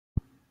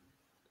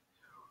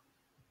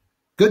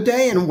Good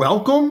day and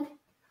welcome.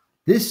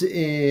 This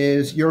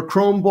is your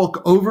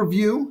Chromebook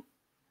overview.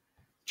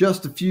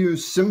 Just a few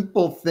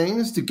simple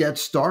things to get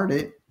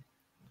started.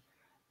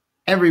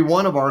 Every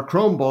one of our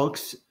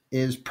Chromebooks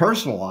is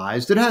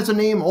personalized. It has a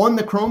name on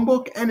the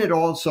Chromebook and it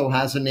also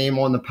has a name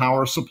on the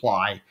power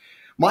supply.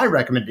 My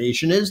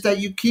recommendation is that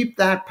you keep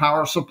that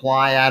power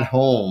supply at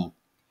home.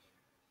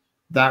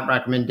 That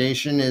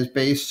recommendation is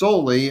based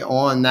solely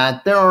on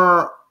that there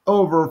are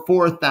over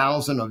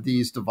 4,000 of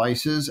these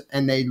devices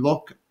and they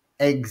look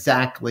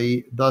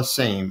exactly the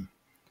same.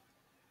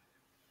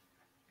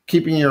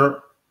 Keeping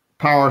your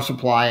power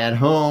supply at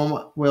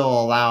home will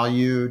allow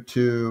you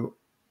to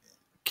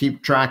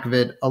keep track of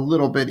it a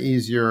little bit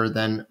easier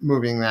than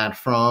moving that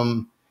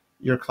from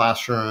your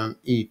classroom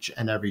each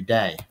and every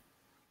day.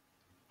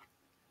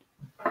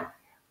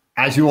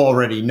 As you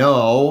already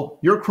know,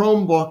 your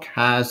Chromebook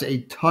has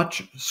a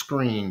touch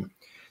screen.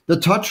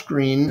 The touch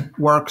screen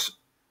works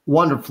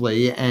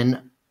wonderfully,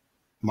 and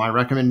my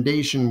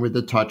recommendation with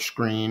the touch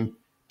screen,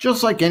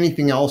 just like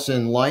anything else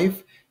in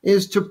life,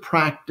 is to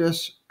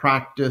practice,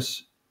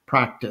 practice,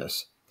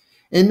 practice.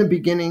 In the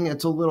beginning,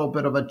 it's a little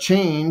bit of a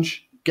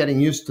change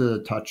getting used to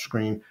the touch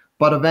screen,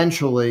 but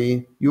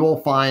eventually you will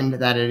find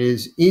that it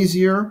is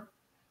easier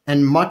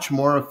and much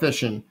more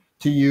efficient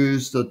to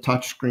use the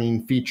touch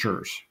screen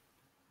features.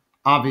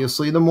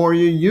 Obviously, the more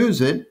you use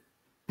it,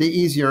 the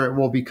easier it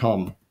will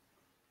become.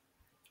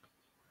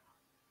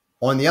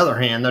 On the other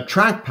hand, the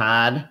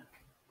trackpad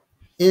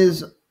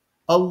is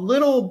a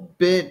little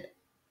bit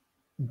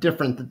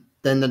different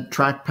than the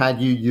trackpad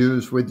you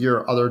use with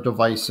your other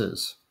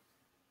devices.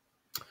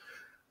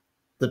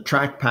 The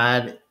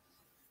trackpad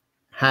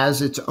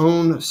has its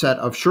own set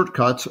of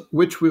shortcuts,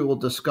 which we will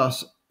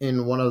discuss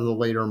in one of the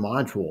later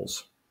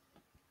modules.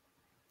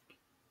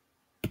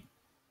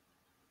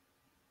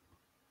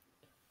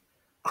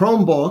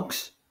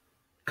 Chromebooks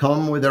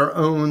come with their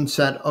own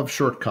set of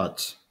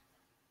shortcuts.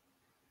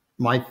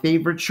 My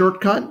favorite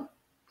shortcut,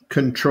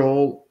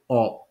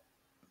 Control-Alt ?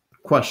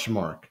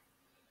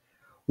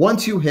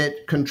 Once you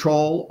hit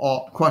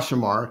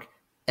Control-Alt ?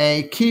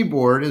 A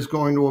keyboard is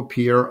going to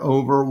appear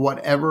over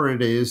whatever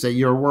it is that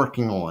you're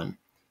working on.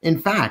 In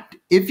fact,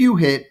 if you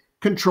hit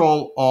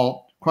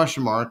Control-Alt ?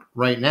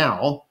 right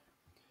now,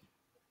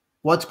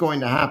 what's going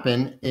to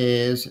happen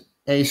is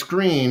a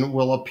screen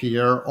will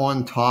appear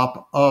on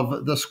top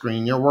of the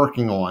screen you're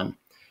working on,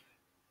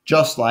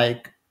 just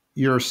like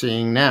you're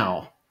seeing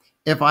now.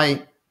 If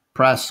I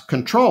press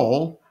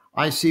Control,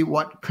 I see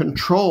what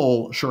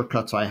control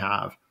shortcuts I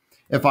have.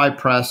 If I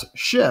press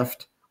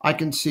Shift, I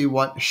can see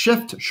what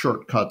shift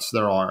shortcuts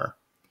there are.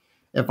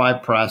 If I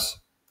press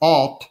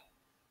Alt,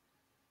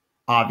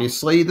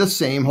 obviously the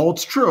same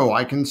holds true.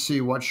 I can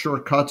see what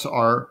shortcuts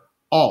are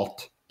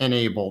Alt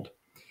enabled.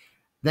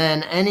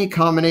 Then any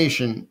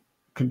combination,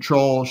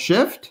 Control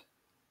Shift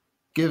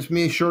gives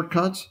me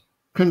shortcuts,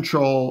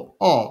 Control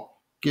Alt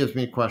gives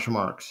me question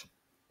marks.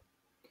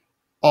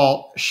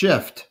 Alt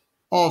Shift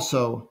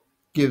also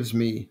gives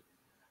me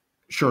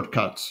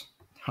shortcuts.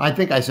 I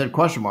think I said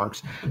question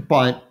marks,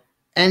 but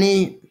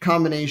any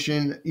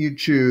combination you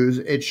choose,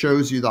 it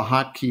shows you the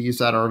hotkeys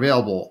that are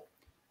available.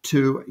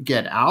 To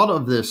get out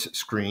of this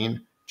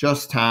screen,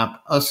 just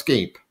tap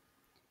Escape.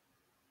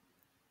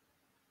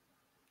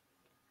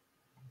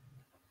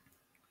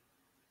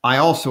 I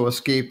also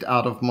escaped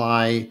out of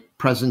my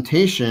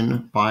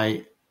presentation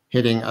by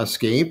hitting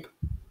Escape.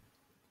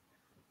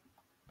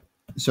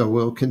 So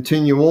we'll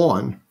continue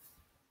on.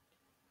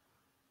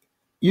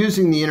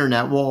 Using the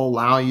internet will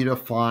allow you to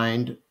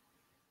find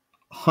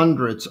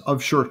hundreds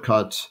of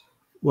shortcuts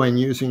when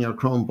using your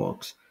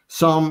Chromebooks.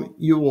 Some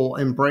you will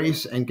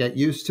embrace and get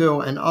used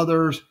to, and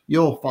others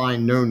you'll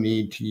find no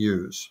need to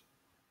use.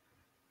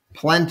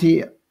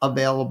 Plenty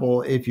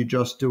available if you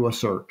just do a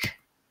search.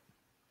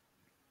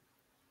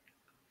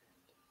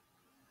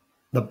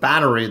 The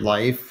battery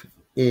life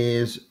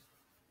is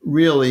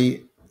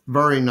really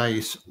very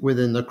nice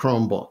within the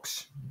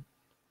Chromebooks.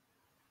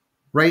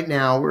 Right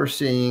now, we're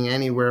seeing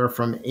anywhere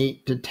from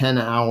 8 to 10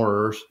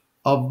 hours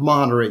of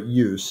moderate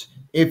use.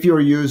 If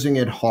you're using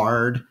it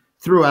hard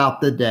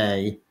throughout the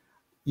day,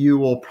 you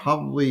will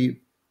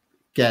probably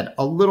get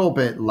a little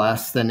bit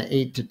less than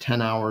 8 to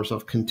 10 hours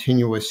of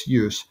continuous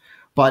use,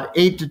 but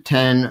 8 to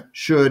 10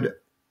 should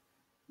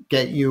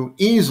get you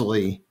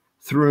easily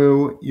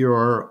through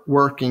your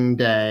working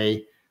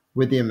day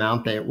with the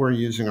amount that we're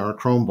using our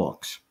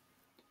Chromebooks.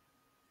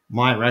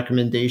 My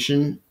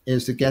recommendation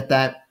is to get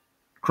that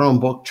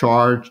Chromebook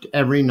charged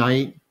every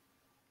night,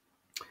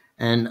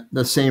 and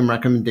the same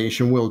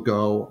recommendation will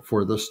go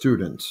for the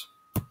students.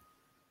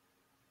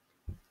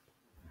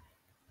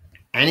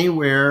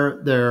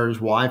 Anywhere there's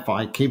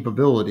Wi-Fi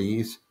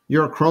capabilities,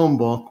 your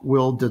Chromebook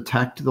will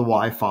detect the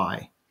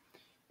Wi-Fi.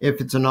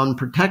 If it's an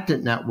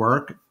unprotected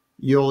network,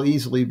 you'll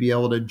easily be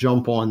able to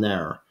jump on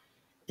there.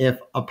 If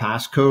a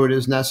passcode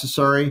is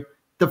necessary,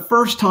 the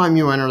first time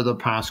you enter the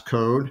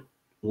passcode,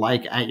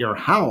 like at your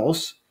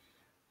house,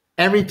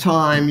 every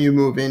time you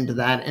move into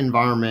that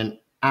environment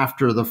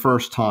after the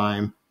first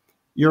time,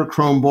 your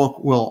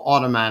Chromebook will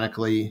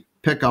automatically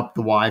pick up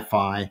the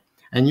Wi-Fi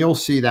And you'll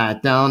see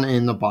that down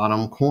in the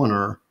bottom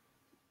corner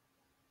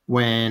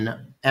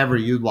whenever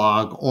you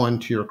log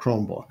onto your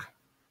Chromebook.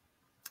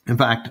 In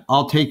fact,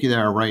 I'll take you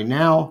there right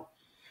now.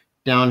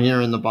 Down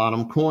here in the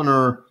bottom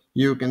corner,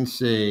 you can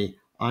see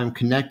I'm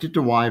connected to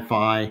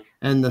Wi-Fi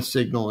and the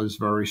signal is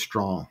very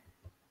strong.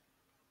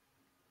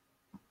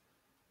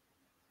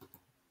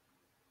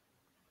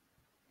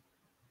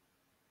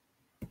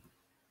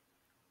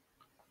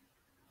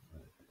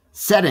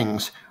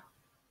 Settings.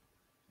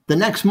 The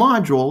next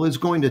module is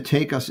going to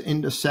take us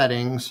into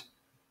settings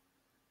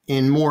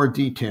in more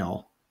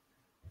detail.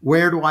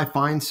 Where do I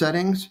find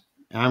settings?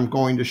 I'm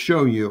going to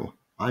show you.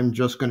 I'm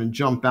just going to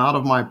jump out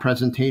of my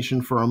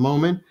presentation for a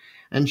moment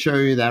and show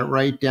you that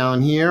right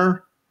down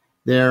here,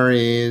 there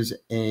is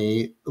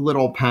a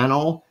little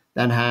panel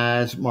that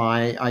has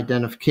my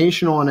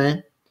identification on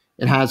it.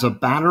 It has a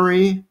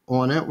battery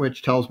on it,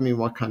 which tells me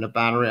what kind of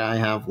battery I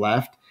have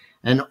left.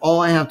 And all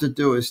I have to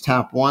do is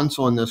tap once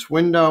on this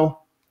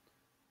window.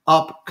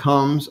 Up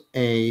comes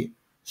a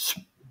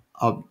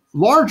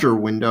larger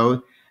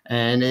window,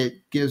 and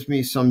it gives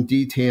me some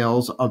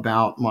details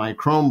about my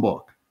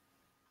Chromebook.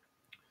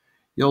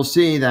 You'll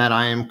see that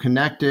I am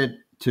connected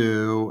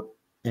to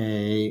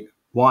a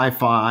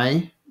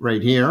Wi-Fi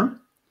right here.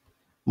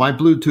 My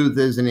Bluetooth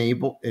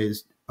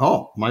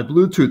my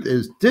Bluetooth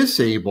is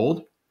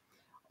disabled.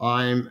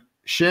 I'm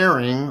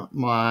sharing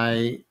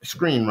my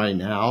screen right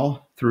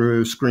now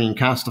through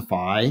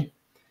Screencastify.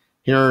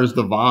 Here's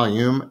the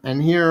volume,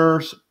 and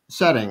here's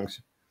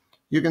settings.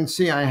 You can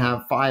see I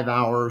have 5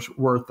 hours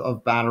worth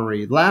of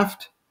battery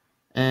left,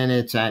 and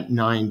it's at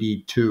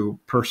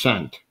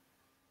 92%.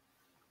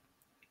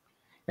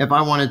 If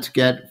I wanted to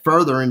get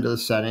further into the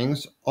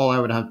settings, all I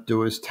would have to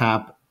do is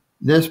tap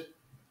this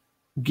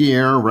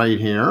gear right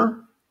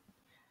here,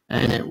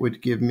 and it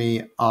would give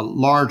me a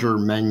larger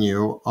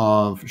menu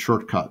of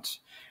shortcuts.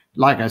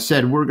 Like I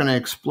said, we're going to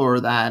explore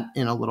that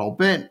in a little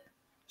bit.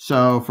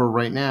 So for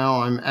right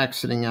now, I'm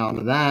exiting out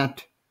of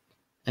that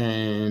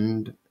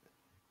and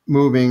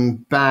moving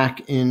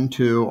back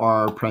into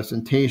our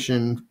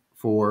presentation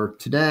for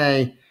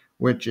today,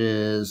 which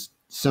is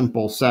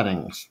simple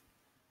settings.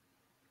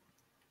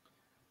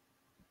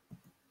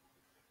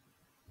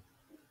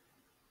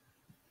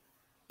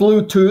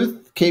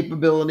 Bluetooth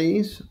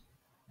capabilities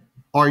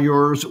are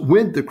yours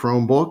with the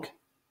Chromebook.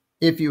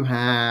 If you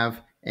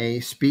have a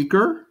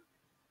speaker,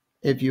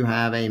 if you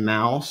have a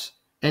mouse,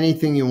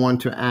 anything you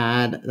want to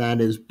add that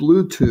is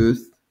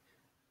Bluetooth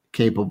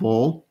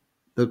capable,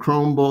 the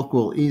Chromebook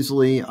will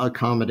easily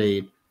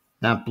accommodate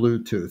that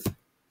Bluetooth.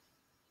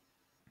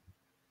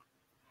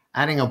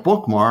 Adding a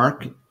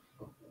bookmark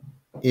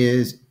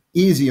is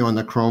easy on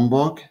the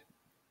Chromebook,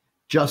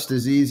 just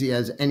as easy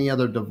as any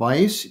other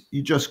device.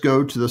 You just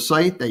go to the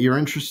site that you're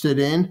interested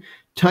in,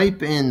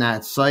 type in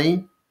that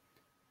site.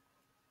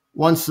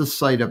 Once the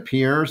site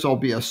appears, there'll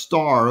be a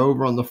star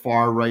over on the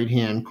far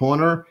right-hand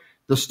corner.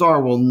 The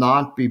star will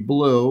not be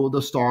blue.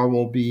 The star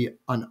will be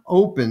an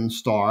open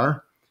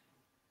star.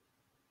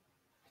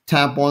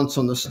 Tap once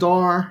on the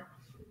star.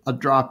 A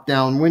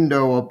drop-down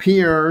window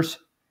appears.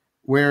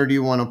 Where do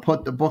you want to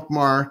put the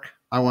bookmark?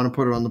 I want to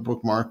put it on the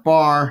bookmark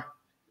bar.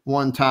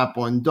 One tap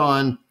on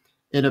done.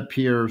 It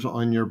appears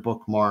on your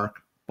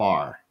bookmark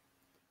bar.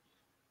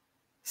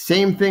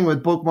 Same thing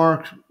with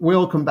bookmarks.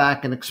 We'll come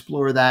back and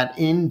explore that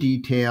in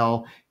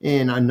detail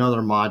in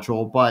another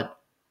module, but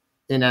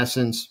in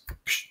essence,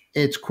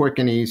 it's quick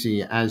and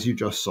easy, as you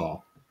just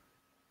saw.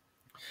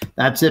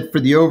 That's it for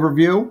the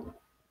overview.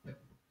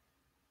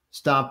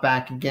 Stop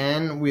back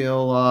again.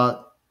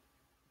 We'll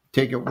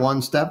take it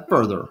one step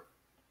further.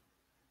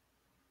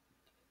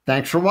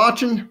 Thanks for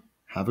watching.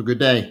 Have a good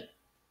day.